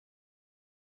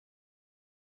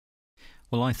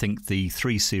Well, I think the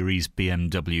 3 Series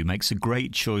BMW makes a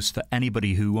great choice for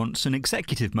anybody who wants an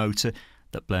executive motor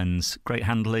that blends great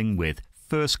handling with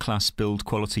first-class build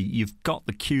quality. You've got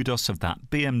the kudos of that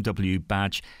BMW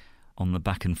badge on the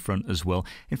back and front as well.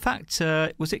 In fact,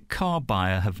 was it Car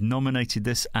Buyer have nominated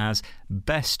this as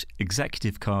Best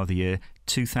Executive Car of the Year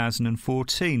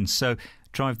 2014. So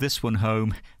drive this one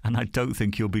home and I don't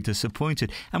think you'll be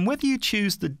disappointed. And whether you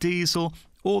choose the diesel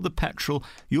or the petrol,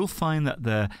 you'll find that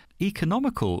they're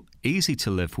economical, easy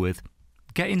to live with.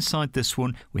 Get inside this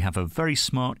one. We have a very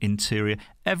smart interior.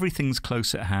 Everything's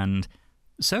close at hand.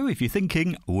 So if you're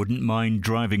thinking, wouldn't mind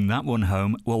driving that one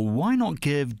home, well, why not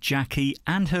give Jackie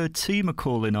and her team a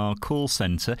call in our call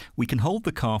centre? We can hold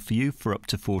the car for you for up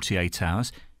to 48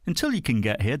 hours. Until you can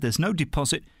get here, there's no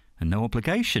deposit and no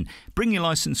obligation. Bring your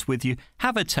licence with you,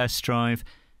 have a test drive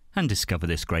and discover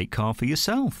this great car for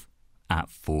yourself at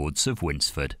Fords of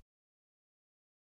Winsford.